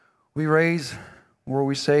We raise or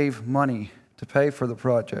we save money to pay for the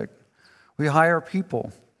project. We hire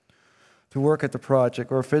people to work at the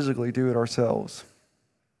project or physically do it ourselves.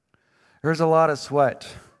 There's a lot of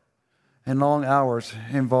sweat and long hours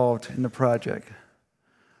involved in the project.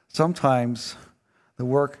 Sometimes the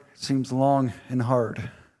work seems long and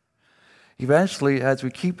hard. Eventually, as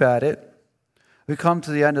we keep at it, we come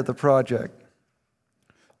to the end of the project.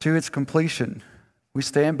 To its completion, we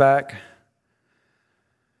stand back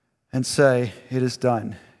and say, "It is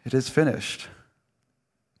done. It is finished."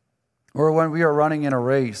 Or when we are running in a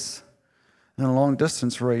race, in a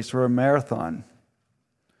long-distance race or a marathon,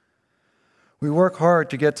 we work hard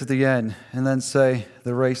to get to the end and then say,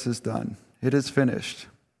 "The race is done. It is finished."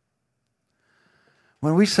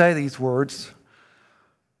 When we say these words,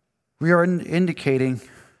 we are indicating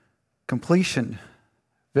completion,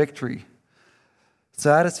 victory,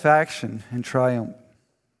 satisfaction, and triumph.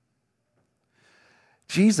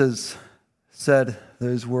 Jesus said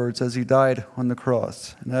those words as he died on the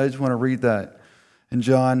cross. And I just want to read that in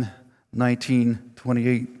John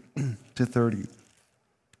 19:28-30.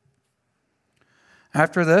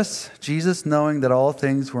 After this, Jesus, knowing that all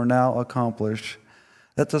things were now accomplished,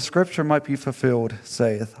 that the scripture might be fulfilled,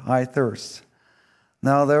 saith, "I thirst."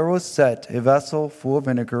 Now there was set a vessel full of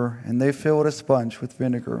vinegar, and they filled a sponge with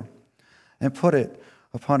vinegar, and put it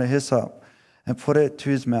upon a hyssop, and put it to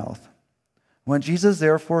his mouth. When Jesus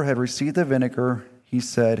therefore had received the vinegar, he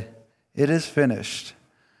said, "It is finished."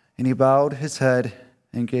 And he bowed his head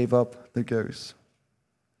and gave up the ghost.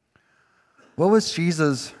 What was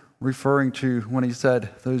Jesus referring to when he said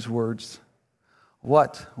those words?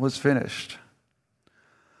 What was finished?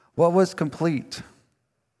 What was complete?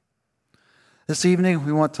 This evening,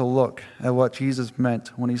 we want to look at what Jesus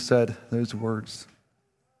meant when he said those words.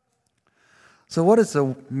 So what is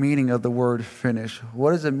the meaning of the word finish?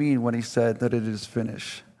 What does it mean when he said that it is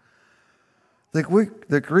finished?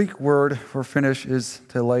 The Greek word for finish is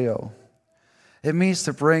teleo. It means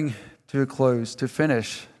to bring to a close, to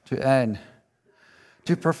finish, to end,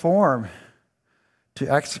 to perform, to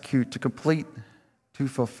execute, to complete, to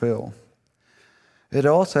fulfill. It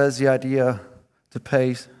also has the idea to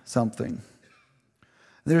pay something.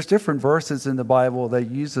 There's different verses in the Bible that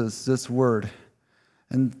uses this word.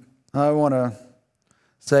 And I want to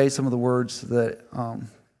say some of the words that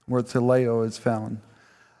where teleo is found.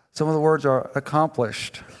 Some of the words are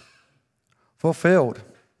accomplished, fulfilled,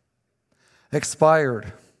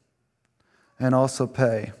 expired, and also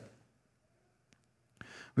pay.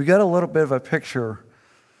 We got a little bit of a picture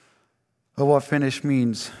of what finish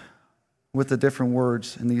means with the different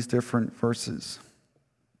words in these different verses.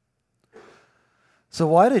 So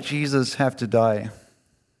why did Jesus have to die?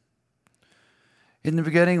 In the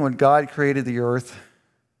beginning, when God created the earth,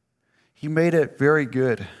 he made it very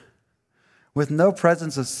good, with no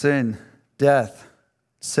presence of sin, death,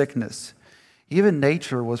 sickness. Even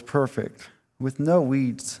nature was perfect, with no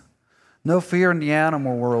weeds, no fear in the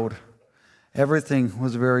animal world. Everything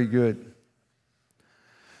was very good.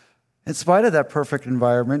 In spite of that perfect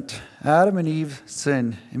environment, Adam and Eve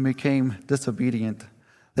sinned and became disobedient.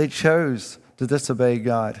 They chose to disobey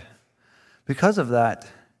God. Because of that,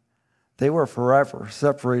 they were forever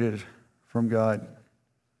separated from God.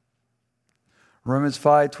 Romans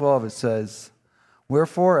 5:12, it says,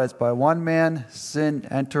 "Wherefore, as by one man sin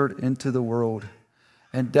entered into the world,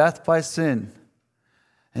 and death by sin,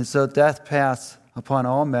 and so death passed upon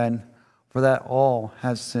all men, for that all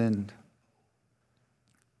have sinned."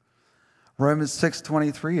 Romans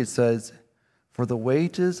 6:23, it says, "For the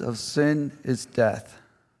wages of sin is death."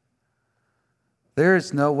 There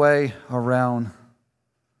is no way around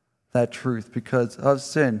that truth. Because of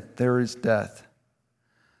sin, there is death.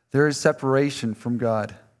 There is separation from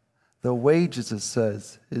God. The wages, it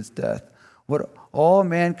says, is death. What all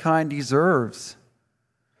mankind deserves.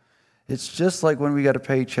 It's just like when we get a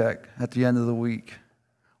paycheck at the end of the week.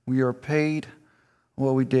 We are paid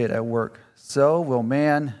what we did at work. So will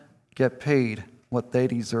man get paid what they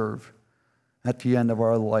deserve at the end of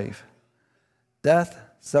our life. Death,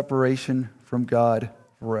 separation from God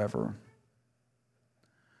forever.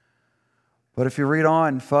 But if you read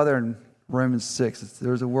on further in Romans 6,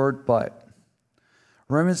 there's a word "but."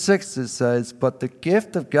 Romans 6, it says, "But the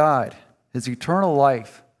gift of God is eternal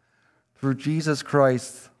life through Jesus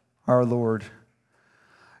Christ our Lord."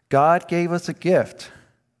 God gave us a gift.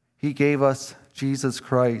 He gave us Jesus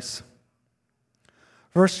Christ.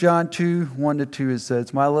 1 John 2:1-2, it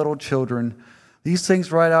says, "My little children, these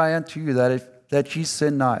things write I unto you, that ye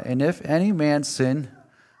sin not. And if any man sin,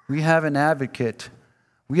 we have an advocate."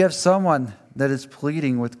 We have someone that is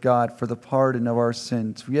pleading with God for the pardon of our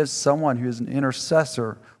sins. We have someone who is an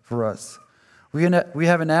intercessor for us. We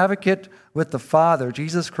have an advocate with the Father,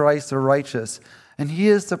 Jesus Christ the righteous, and he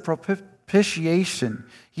is the propitiation.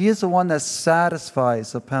 He is the one that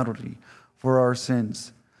satisfies the penalty for our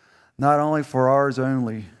sins, not only for ours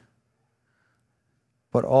only,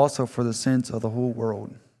 but also for the sins of the whole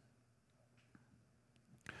world.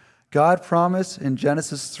 God promised in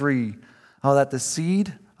Genesis 3 how that the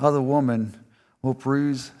seed of the woman will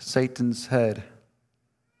bruise Satan's head.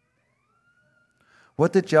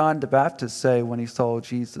 What did John the Baptist say when he saw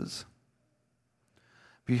Jesus?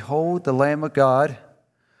 Behold the Lamb of God,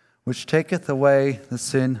 which taketh away the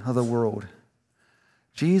sin of the world.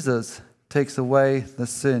 Jesus takes away the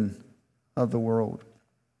sin of the world.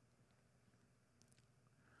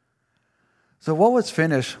 So what was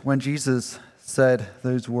finished when Jesus said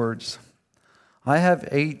those words? I have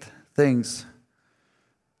 8 things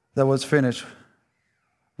that was finished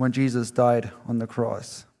when Jesus died on the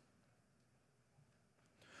cross.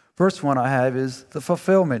 First one I have is the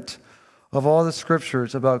fulfillment of all the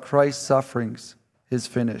scriptures about Christ's sufferings is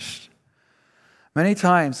finished. Many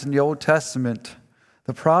times in the Old Testament,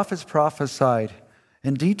 the prophets prophesied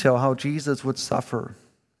in detail how Jesus would suffer.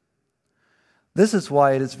 This is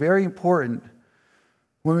why it is very important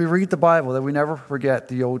when we read the Bible that we never forget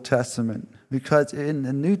the Old Testament, because in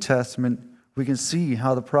the New Testament, we can see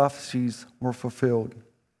how the prophecies were fulfilled.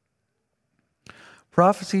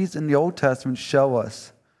 Prophecies in the Old Testament show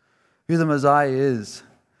us who the Messiah is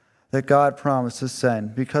that God promised to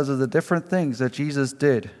send because of the different things that Jesus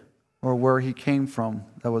did or where he came from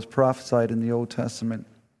that was prophesied in the Old Testament.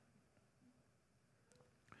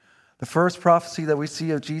 The first prophecy that we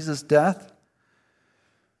see of Jesus' death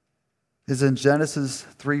is in Genesis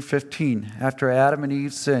 3:15, after Adam and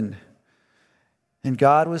Eve sinned. And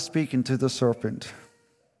God was speaking to the serpent.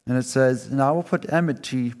 And it says, and I will put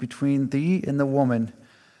enmity between thee and the woman,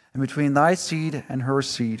 and between thy seed and her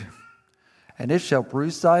seed. And it shall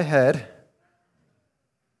bruise thy head,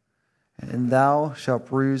 and thou shalt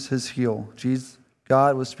bruise his heel.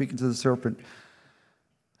 God was speaking to the serpent.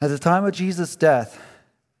 At the time of Jesus' death,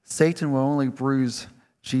 Satan will only bruise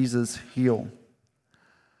Jesus' heel.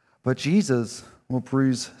 But Jesus will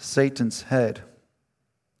bruise Satan's head.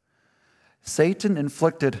 Satan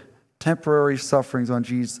inflicted temporary sufferings on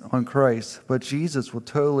Christ, but Jesus will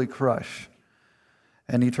totally crush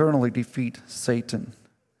and eternally defeat Satan.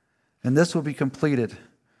 And this will be completed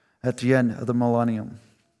at the end of the millennium.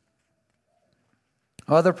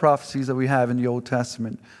 Other prophecies that we have in the Old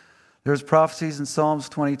Testament. There's prophecies in Psalms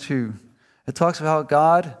 22. It talks about how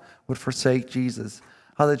God would forsake Jesus,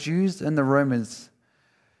 how the Jews and the Romans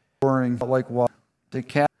were like water. It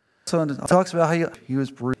talks about how he was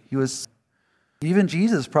bruised. Even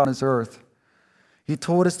Jesus promised earth. He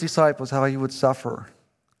told his disciples how he would suffer.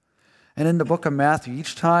 And in the book of Matthew,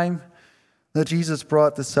 each time that Jesus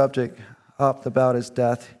brought the subject up about his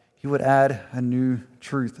death, he would add a new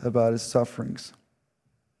truth about his sufferings.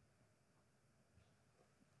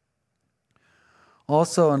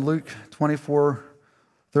 Also in Luke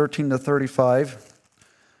 24:13-35,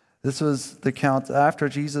 this was the account after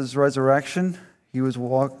Jesus' resurrection. He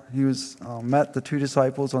met the 2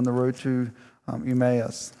 disciples on the road to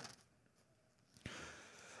Emmaus.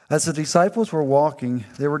 As the disciples were walking,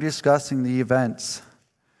 they were discussing the events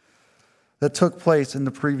that took place in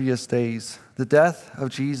the previous days, the death of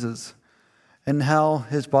Jesus, and how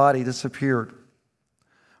his body disappeared.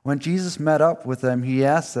 When Jesus met up with them, he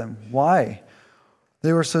asked them why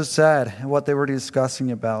they were so sad and what they were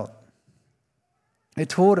discussing about. They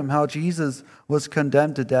told him how Jesus was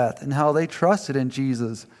condemned to death and how they trusted in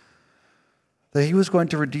Jesus, that he was going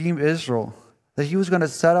to redeem Israel, that he was going to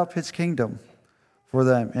set up his kingdom for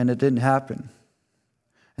them, and it didn't happen.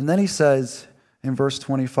 And then he says in verse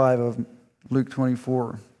 25 of Luke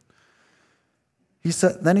 24,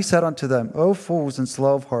 Then he said unto them, O fools and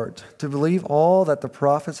slow of heart, to believe all that the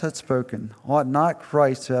prophets had spoken, ought not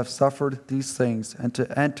Christ to have suffered these things and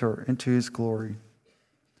to enter into his glory?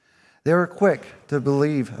 They were quick to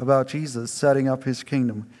believe about Jesus setting up his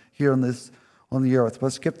kingdom here on the earth,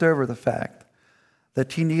 but skipped over the fact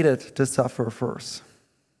that he needed to suffer first.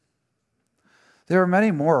 There are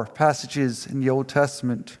many more passages in the Old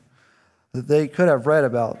Testament that they could have read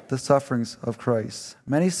about the sufferings of Christ.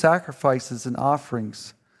 Many sacrifices and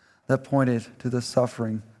offerings that pointed to the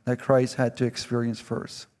suffering that Christ had to experience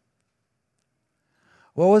first.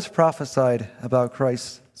 What was prophesied about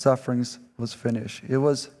Christ's sufferings was finished. It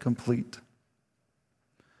was complete.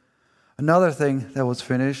 Another thing that was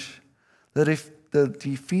finished, that if the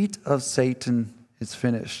defeat of Satan is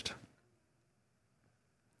finished.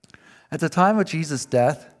 At the time of Jesus'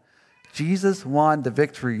 death, Jesus won the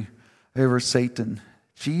victory over Satan.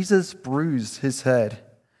 Jesus bruised his head.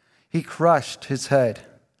 He crushed his head.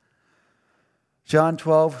 John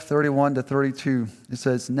 12:31-32, it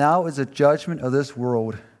says, "Now is the judgment of this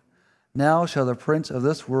world. Now shall the prince of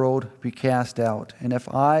this world be cast out. And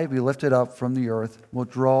if I be lifted up from the earth, will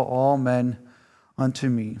draw all men unto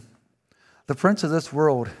me." The prince of this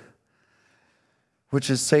world, which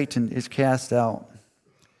is Satan, is cast out.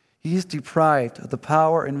 He is deprived of the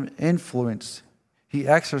power and influence he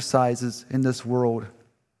exercises in this world.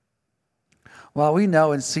 While we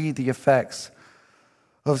know and see the effects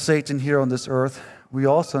of Satan here on this earth, we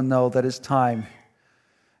also know that his time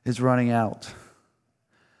is running out.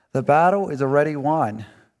 The battle is already won.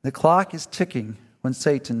 The clock is ticking when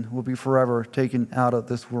Satan will be forever taken out of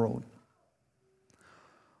this world.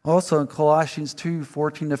 Also in Colossians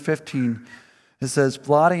 2:14-15, it says,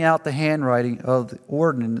 "Blotting out the handwriting of the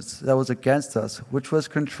ordinance that was against us, which was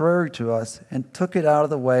contrary to us, and took it out of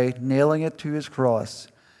the way, nailing it to his cross.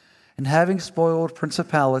 And having spoiled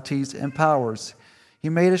principalities and powers, he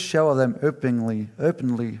made a show of them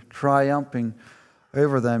openly triumphing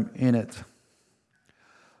over them in it."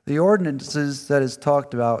 The ordinances that is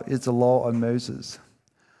talked about is the law of Moses.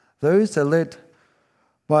 Those that lived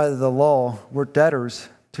by the law were debtors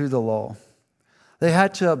to the law. They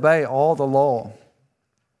had to obey all the law.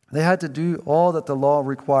 They had to do all that the law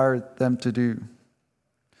required them to do.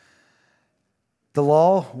 The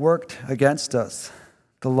law worked against us.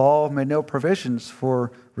 The law made no provisions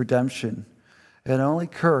for redemption. It only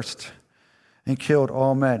cursed and killed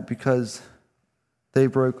all men because they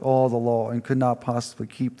broke all the law and could not possibly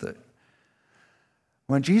keep it.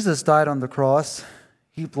 When Jesus died on the cross,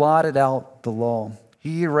 he blotted out the law.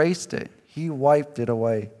 He erased it. He wiped it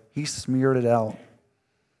away. He smeared it out.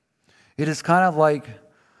 It is kind of like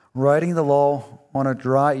writing the law on a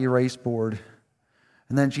dry erase board,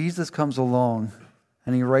 and then Jesus comes along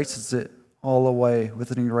and erases it all away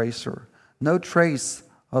with an eraser. No trace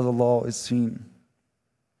of the law is seen.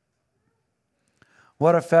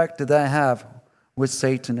 What effect did that have with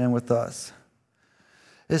Satan and with us?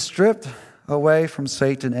 It stripped away from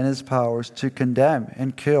Satan and his powers to condemn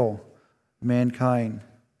and kill mankind.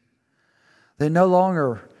 They no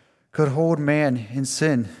longer could hold man in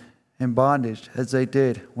sin and bondage as they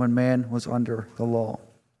did when man was under the law.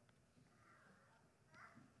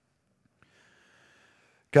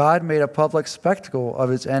 God made a public spectacle of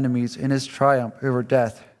his enemies in his triumph over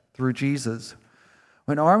death through Jesus.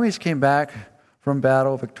 When armies came back from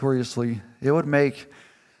battle victoriously, it would make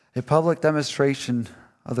a public demonstration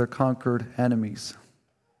of their conquered enemies.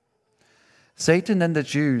 Satan and the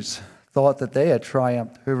Jews thought that they had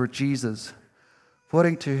triumphed over Jesus,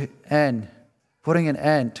 putting an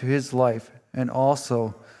end to his life and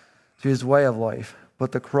also to his way of life.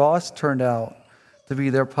 But the cross turned out to be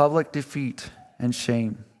their public defeat and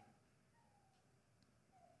shame.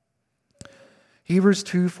 Hebrews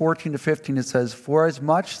 2:14-15, it says, "For as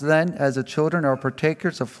much then as the children are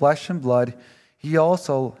partakers of flesh and blood, he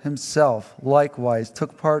also himself likewise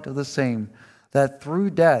took part of the same, that through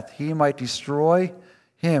death he might destroy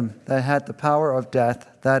him that had the power of death,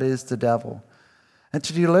 that is, the devil, and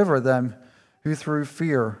to deliver them who through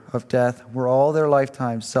fear of death were all their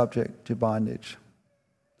lifetime subject to bondage."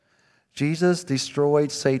 Jesus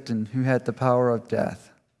destroyed Satan, who had the power of death.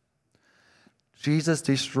 Jesus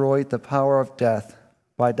destroyed the power of death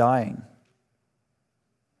by dying.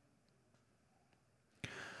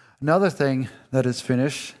 Another thing that is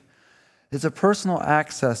finished is a personal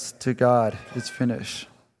access to God is finished.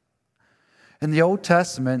 In the Old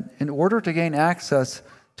Testament, in order to gain access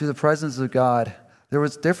to the presence of God, there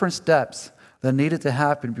was different steps that needed to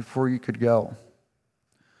happen before you could go.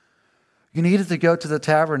 You needed to go to the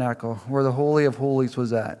tabernacle where the Holy of Holies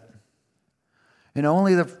was at. And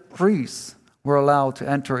only the priests were allowed to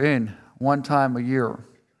enter in one time a year.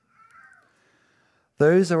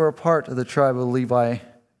 Those that were part of the tribe of Levi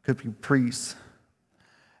could be priests.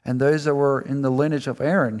 And those that were in the lineage of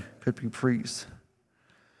Aaron could be priests.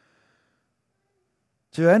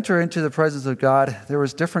 To enter into the presence of God, there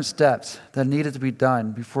was different steps that needed to be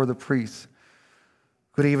done before the priests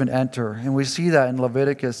could even enter. And we see that in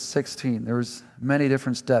Leviticus 16. There was many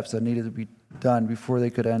different steps that needed to be done before they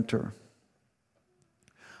could enter.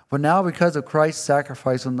 But now, because of Christ's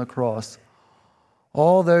sacrifice on the cross,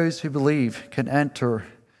 all those who believe can enter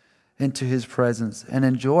into his presence and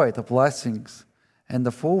enjoy the blessings and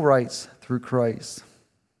the full rights through Christ.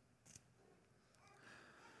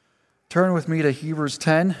 Turn with me to Hebrews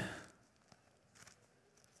 10.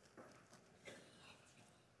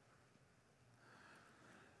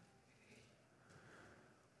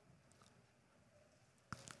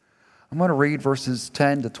 I'm going to read verses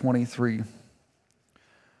 10 to 23.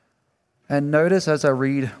 And notice as I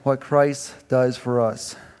read what Christ does for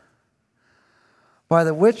us. by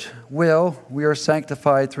the which will we are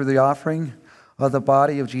sanctified through the offering of the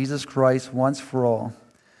body of Jesus Christ once for all.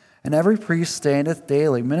 And every priest standeth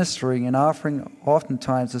daily, ministering and offering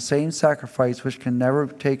oftentimes the same sacrifice which can never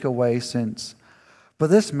take away sins. But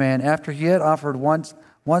this man, after he had offered one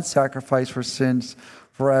sacrifice for sins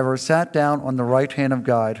forever, sat down on the right hand of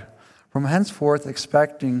God, from henceforth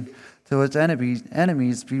expecting till his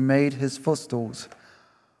enemies be made his footstools.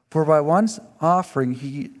 For by one offering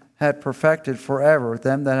he had perfected forever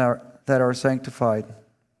them that are sanctified.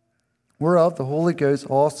 Whereof the Holy Ghost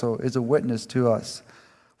also is a witness to us.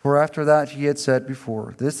 For after that he had said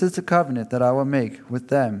before, This is the covenant that I will make with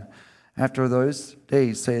them. After those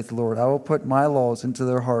days, saith the Lord, I will put my laws into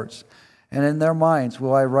their hearts, and in their minds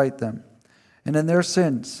will I write them. And in their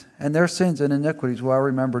sins and iniquities will I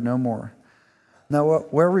remember no more. Now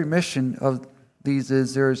where remission of these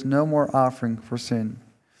is, there is no more offering for sin.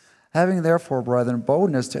 Having therefore, brethren,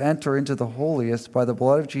 boldness to enter into the holiest by the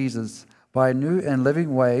blood of Jesus, by a new and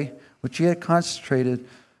living way, which he had consecrated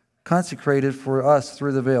for us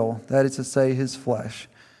through the veil, that is to say, his flesh.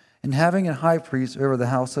 And having a high priest over the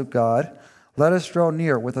house of God, let us draw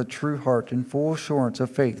near with a true heart and full assurance of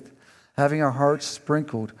faith, having our hearts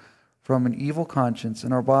sprinkled from an evil conscience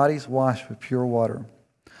and our bodies washed with pure water.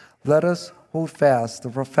 Let us hold fast the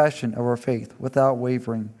profession of our faith without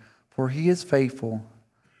wavering, for he is faithful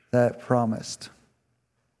that promised.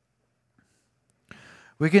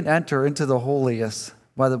 We can enter into the holiest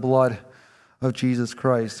by the blood of Jesus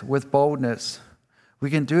Christ with boldness. We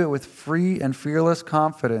can do it with free and fearless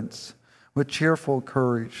confidence, with cheerful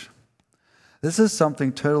courage. This is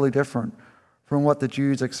something totally different from what the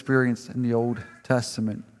Jews experienced in the Old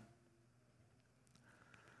Testament.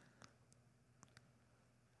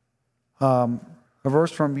 A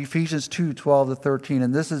verse from Ephesians 2:12-13,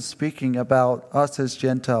 and this is speaking about us as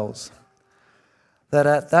Gentiles. That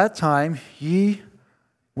at that time ye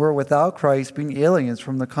were without Christ, being aliens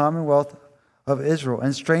from the commonwealth of Israel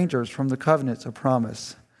and strangers from the covenants of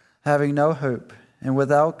promise, having no hope and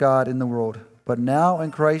without God in the world. But now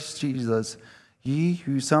in Christ Jesus, ye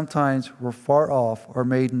who sometimes were far off are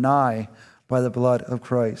made nigh by the blood of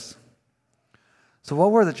Christ. So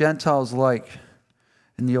what were the Gentiles like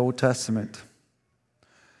in the Old Testament?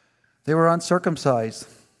 They were uncircumcised.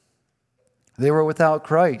 They were without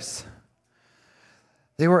Christ.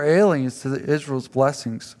 They were aliens to Israel's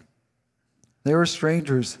blessings. They were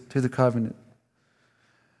strangers to the covenant.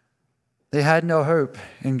 They had no hope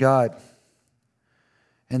in God.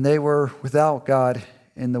 And they were without God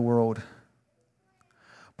in the world.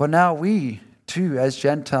 But now we, too, as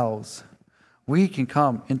Gentiles, we can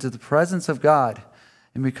come into the presence of God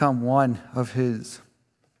and become one of His.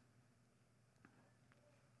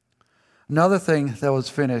 Another thing that was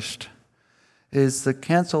finished is the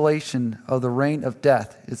cancellation of the reign of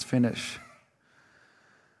death is finished.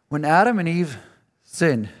 When Adam and Eve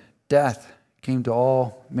sinned, death came to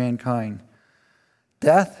all mankind.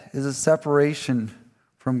 Death is a separation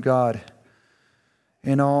from God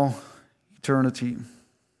in all eternity.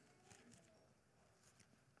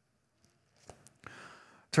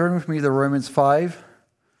 Turn with me to Romans 5,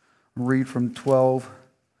 read from 12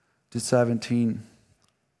 to 17.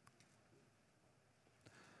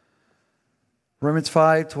 Romans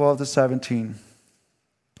 5, 12 to 17.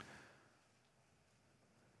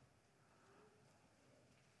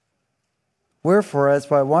 Wherefore, as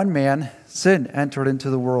by one man sin entered into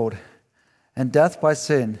the world, and death by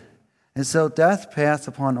sin, and so death passed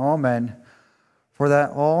upon all men, for that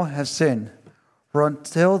all have sinned. For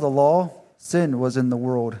until the law, sin was in the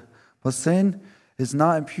world, but sin is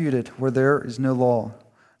not imputed where there is no law.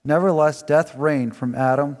 Nevertheless, death reigned from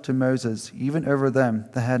Adam to Moses, even over them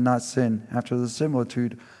that had not sinned, after the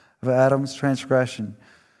similitude of Adam's transgression,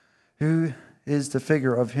 who is the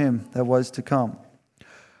figure of him that was to come.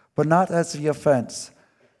 But not as the offense,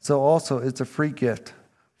 so also is the free gift.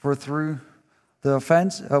 For through the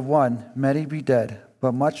offense of one many be dead,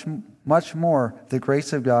 but much more the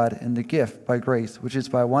grace of God and the gift by grace, which is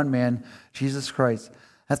by one man, Jesus Christ,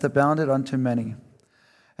 hath abounded unto many.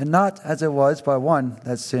 And not as it was by one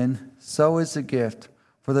that sinned, so is the gift.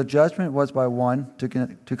 For the judgment was by one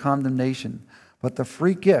to condemnation, but the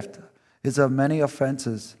free gift is of many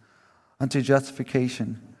offenses unto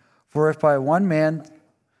justification. For if by one man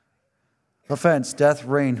offense death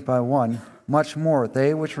reigned by one, much more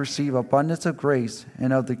they which receive abundance of grace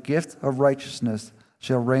and of the gift of righteousness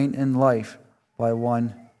shall reign in life by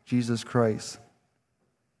one, Jesus Christ.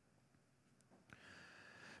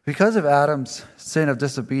 Because of Adam's sin of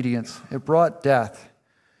disobedience, it brought death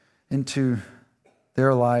into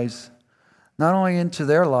their lives. Not only into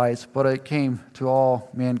their lives, but it came to all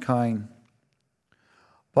mankind.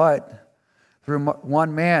 But through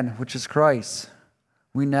one man, which is Christ,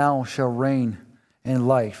 we now shall reign in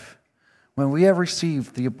life, when we have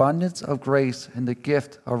received the abundance of grace and the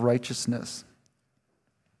gift of righteousness.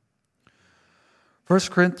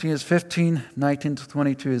 1 Corinthians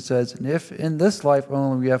 15:19-22, it says, "And if in this life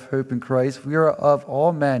only we have hope in Christ, we are of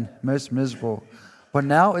all men most miserable. But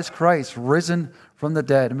now is Christ risen from the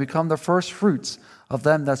dead and become the first fruits of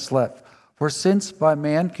them that slept. For since by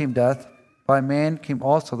man came death, by man came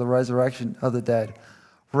also the resurrection of the dead.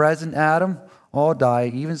 For as in Adam all die,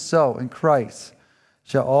 even so in Christ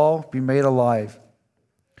shall all be made alive."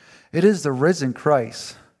 It is the risen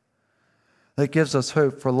Christ that gives us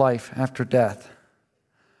hope for life after death.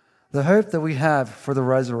 The hope that we have for the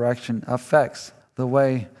resurrection affects the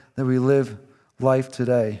way that we live life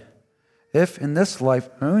today. If in this life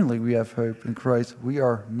only we have hope in Christ, we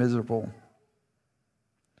are miserable.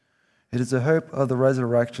 It is the hope of the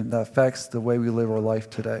resurrection that affects the way we live our life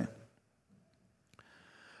today.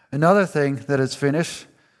 Another thing that is finished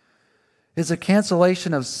is the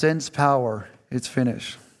cancellation of sin's power. It's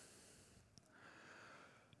finished.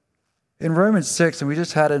 In Romans 6, and we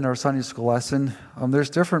just had it in our Sunday school lesson, there's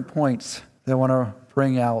different points that I want to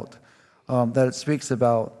bring out that it speaks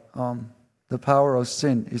about the power of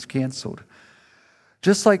sin is canceled.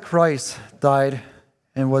 Just like Christ died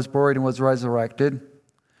and was buried and was resurrected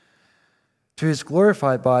to his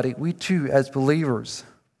glorified body, we too, as believers,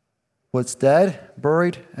 was dead,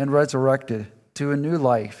 buried, and resurrected to a new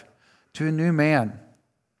life, to a new man.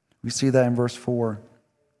 We see that in verse 4.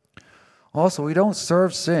 Also, we don't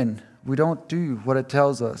serve sin. We don't do what it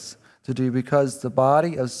tells us to do because the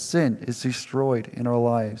body of sin is destroyed in our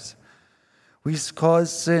lives. We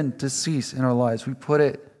cause sin to cease in our lives. We put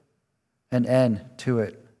an end to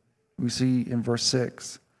it. We see in verse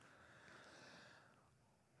 6.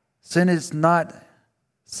 Sin does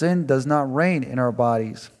not reign in our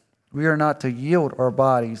bodies. We are not to yield our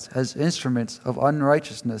bodies as instruments of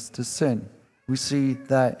unrighteousness to sin. We see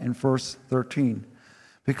that in verse 13.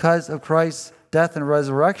 Because of Christ's death and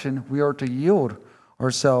resurrection, we are to yield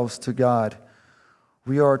ourselves to God.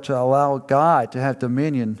 We are to allow God to have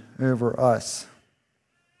dominion over us.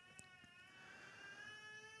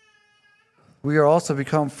 We are also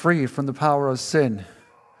become free from the power of sin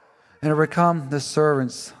and become the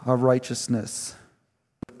servants of righteousness.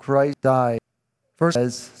 Christ died first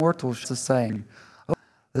as mortals, the saying of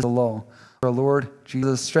the law, our Lord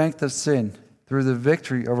Jesus, the strength of sin through the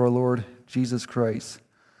victory of our Lord Jesus Christ.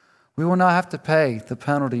 We will not have to pay the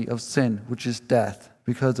penalty of sin, which is death,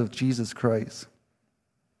 because of Jesus Christ.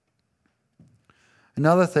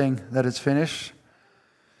 Another thing that is finished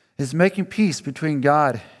is making peace between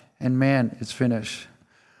God and man is finished.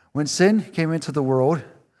 When sin came into the world,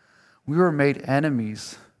 we were made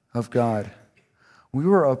enemies of God. We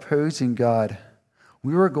were opposing God.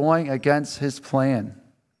 We were going against his plan.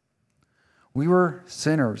 We were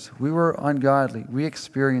sinners. We were ungodly. We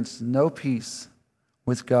experienced no peace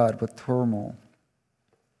with God, but turmoil.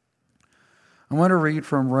 I want to read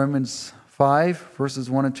from Romans 5, verses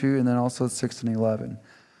 1 and 2, and then also 6 and 11.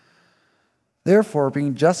 Therefore,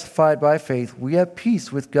 being justified by faith, we have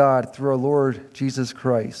peace with God through our Lord Jesus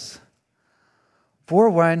Christ. For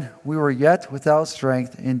when we were yet without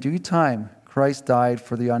strength, in due time Christ died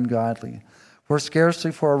for the ungodly. For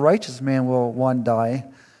scarcely for a righteous man will one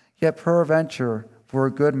die, yet peradventure for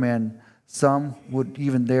a good man some would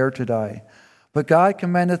even dare to die. But God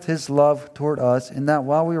commendeth his love toward us, in that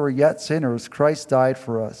while we were yet sinners, Christ died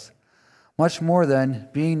for us. Much more then,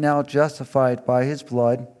 being now justified by his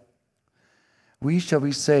blood, we shall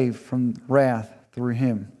be saved from wrath through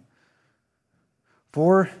him.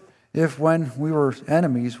 For if when we were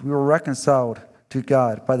enemies, we were reconciled to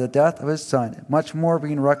God by the death of his Son, much more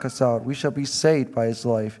being reconciled, we shall be saved by his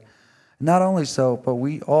life. Not only so, but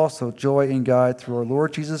we also joy in God through our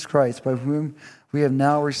Lord Jesus Christ, by whom we have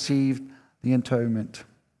now received the atonement.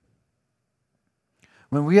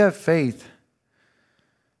 When we have faith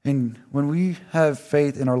in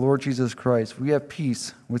our Lord Jesus Christ, we have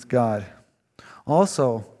peace with God.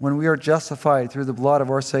 Also, when we are justified through the blood of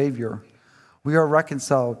our Savior, we are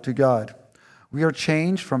reconciled to God. We are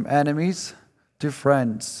changed from enemies to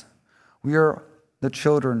friends. We are the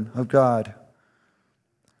children of God,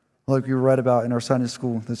 like we read about in our Sunday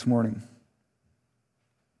school this morning.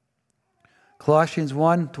 Colossians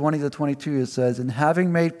 1:20-22, it says, "And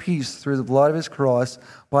having made peace through the blood of his cross,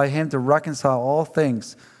 by him to reconcile all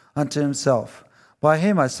things unto himself. By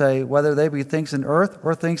him, I say, whether they be things in earth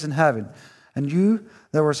or things in heaven. And you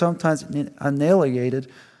that were sometimes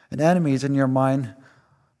annihilated and enemies in your mind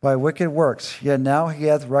by wicked works, yet now he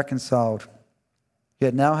hath reconciled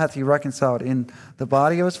Yet now hath he reconciled in the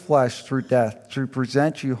body of his flesh through death, to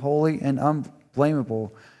present you holy and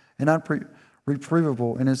unblameable and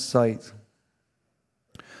unreprovable in his sight.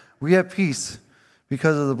 We have peace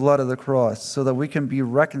because of the blood of the cross, so that we can be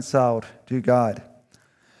reconciled to God.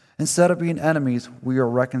 Instead of being enemies, we are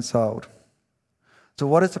reconciled. So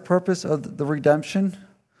what is the purpose of the redemption?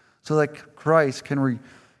 So that Christ can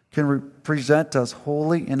present us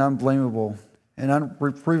holy and unblameable and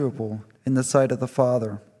unreprovable in the sight of the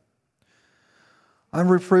Father.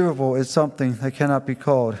 Unreprovable is something that cannot be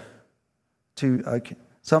called to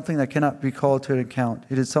an account.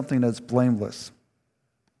 It is something that's blameless.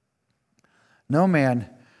 No man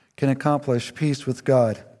can accomplish peace with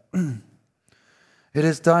God. It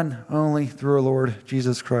is done only through our Lord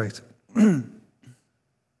Jesus Christ.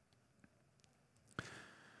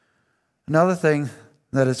 Another thing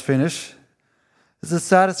that is finished is the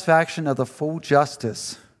satisfaction of the full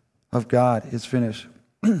justice of God is finished.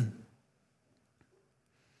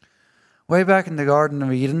 Way back in the Garden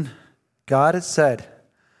of Eden, God had said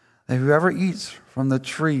that whoever eats from the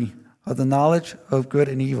tree of the knowledge of good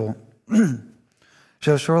and evil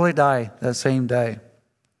shall surely die that same day.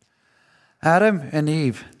 Adam and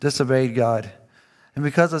Eve disobeyed God, and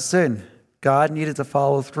because of sin, God needed to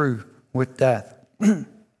follow through with death.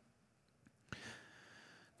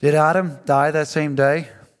 Did Adam die that same day?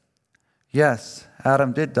 Yes,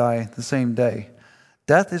 Adam did die the same day.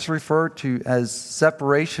 Death is referred to as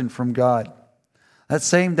separation from God. That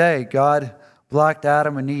same day, God blocked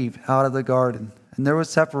Adam and Eve out of the garden, and there was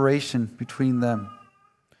separation between them.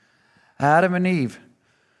 Adam and Eve,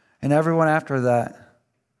 and everyone after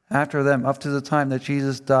them, up to the time that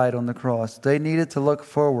Jesus died on the cross, they needed to look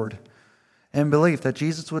forward in belief that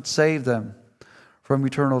Jesus would save them from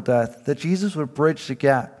eternal death, that Jesus would bridge the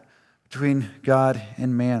gap between God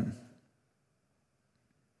and man.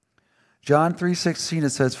 John 3:16,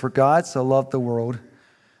 it says, "For God so loved the world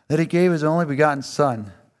that he gave his only begotten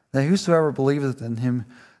Son, that whosoever believeth in him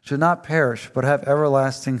should not perish, but have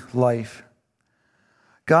everlasting life."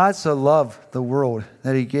 God so loved the world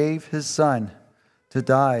that he gave his Son to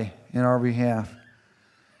die in our behalf.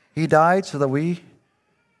 He died so that we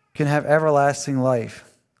can have everlasting life.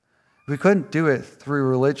 We couldn't do it through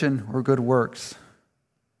religion or good works.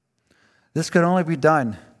 This could only be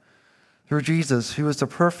done through Jesus, who was the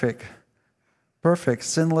perfect,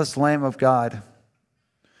 sinless Lamb of God,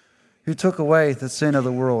 who took away the sin of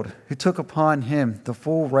the world, who took upon him the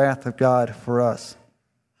full wrath of God for us.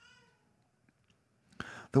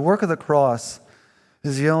 The work of the cross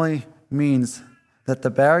is the only means that the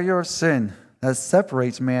barrier of sin that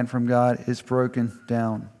separates man from God is broken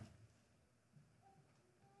down.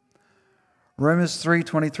 Romans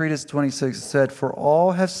 3:23-26 said, "For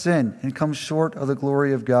all have sinned and come short of the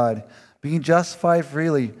glory of God, being justified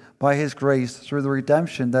freely by his grace through the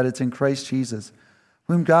redemption that is in Christ Jesus,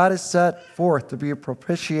 whom God has set forth to be a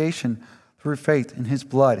propitiation through faith in his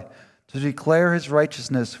blood, to declare his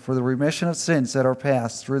righteousness for the remission of sins that are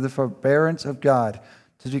past through the forbearance of God,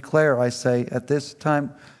 to declare, I say, at this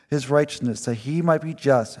time his righteousness, that he might be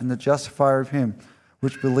just and the justifier of him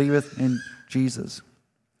which believeth in Jesus."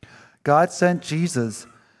 God sent Jesus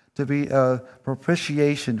to be a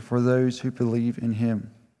propitiation for those who believe in him.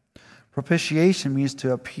 Propitiation means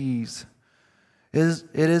to appease. It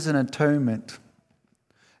is an atonement.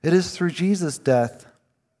 It is through Jesus' death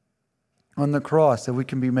on the cross that we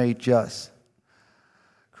can be made just.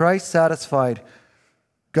 Christ satisfied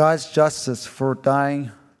God's justice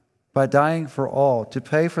by dying for all, to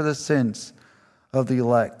pay for the sins of the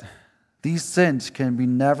elect. These sins can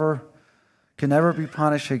never be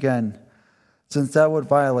punished again, since that would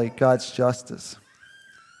violate God's justice.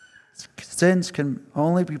 Sins can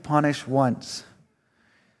only be punished once,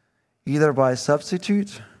 either by a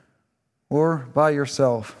substitute or by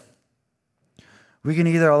yourself. We can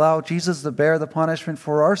either allow Jesus to bear the punishment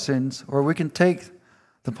for our sins, or we can take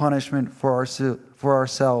the punishment for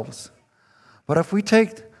ourselves. But if we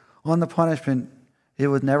take on the punishment, it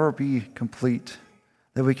would never be complete,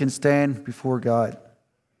 that we can stand before God.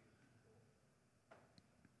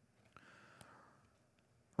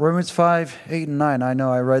 Romans 5:8-9, I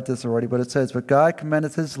know I read this already, but it says, "But God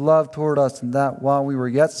commendeth his love toward us, in that while we were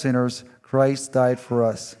yet sinners, Christ died for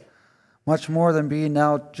us. Much more than being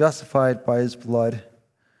now justified by his blood,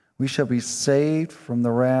 we shall be saved from the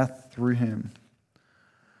wrath through him."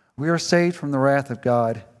 We are saved from the wrath of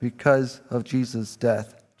God because of Jesus'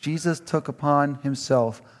 death. Jesus took upon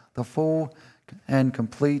himself the full and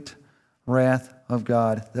complete wrath of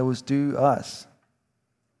God that was due us.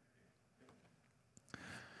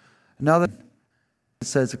 Another, it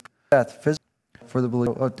says, death, physical for the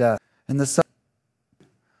believer of death, and the sun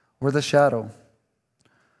or the shadow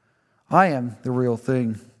I am the real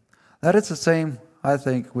thing. That is the same, I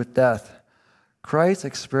think, with death. Christ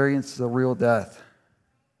experienced the real death.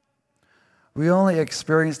 We only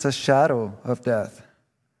experience the shadow of death.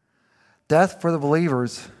 Death for the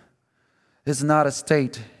believers is not a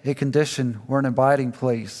state, a condition, or an abiding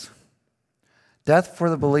place. Death for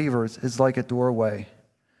the believers is like a doorway.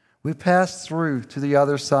 We pass through to the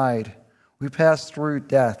other side. We pass through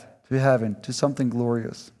death to heaven, to something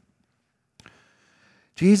glorious.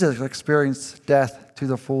 Jesus experienced death to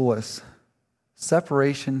the fullest,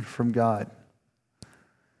 separation from God.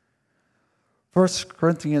 1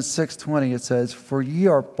 Corinthians 6:20, it says, "For ye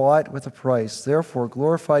are bought with a price, therefore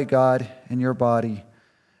glorify God in your body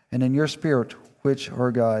and in your spirit, which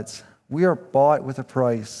are God's." We are bought with a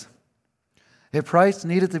price. A price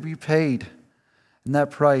needed to be paid, and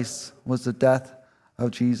that price was the death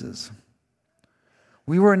of Jesus.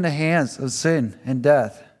 We were in the hands of sin and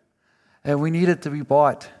death, and we needed to be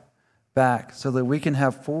bought back so that we can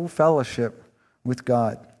have full fellowship with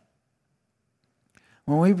God.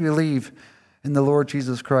 When we believe in the Lord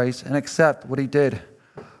Jesus Christ and accept what he did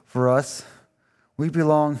for us, we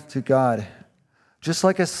belong to God. Just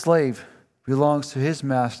like a slave belongs to his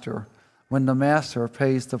master when the master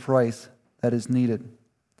pays the price that is needed.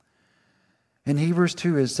 In Hebrews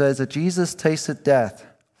 2, it says that Jesus tasted death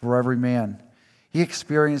for every man. He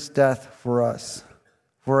experienced death for us,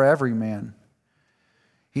 for every man.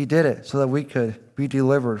 He did it so that we could be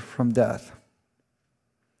delivered from death.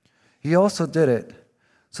 He also did it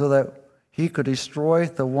so that he could destroy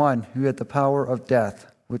the one who had the power of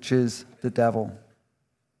death, which is the devil.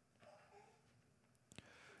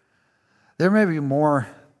 There may be more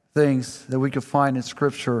things that we could find in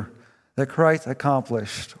Scripture that Christ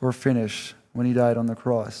accomplished or finished when he died on the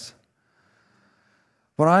cross.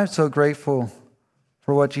 But I'm so grateful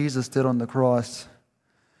for what Jesus did on the cross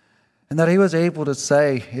and that he was able to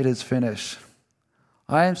say, "It is finished."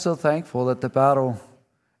 I am so thankful that the battle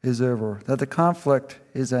is over, that the conflict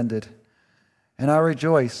is ended. And I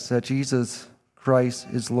rejoice that Jesus Christ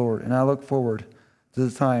is Lord. And I look forward to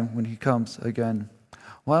the time when he comes again.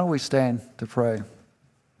 Why don't we stand to pray?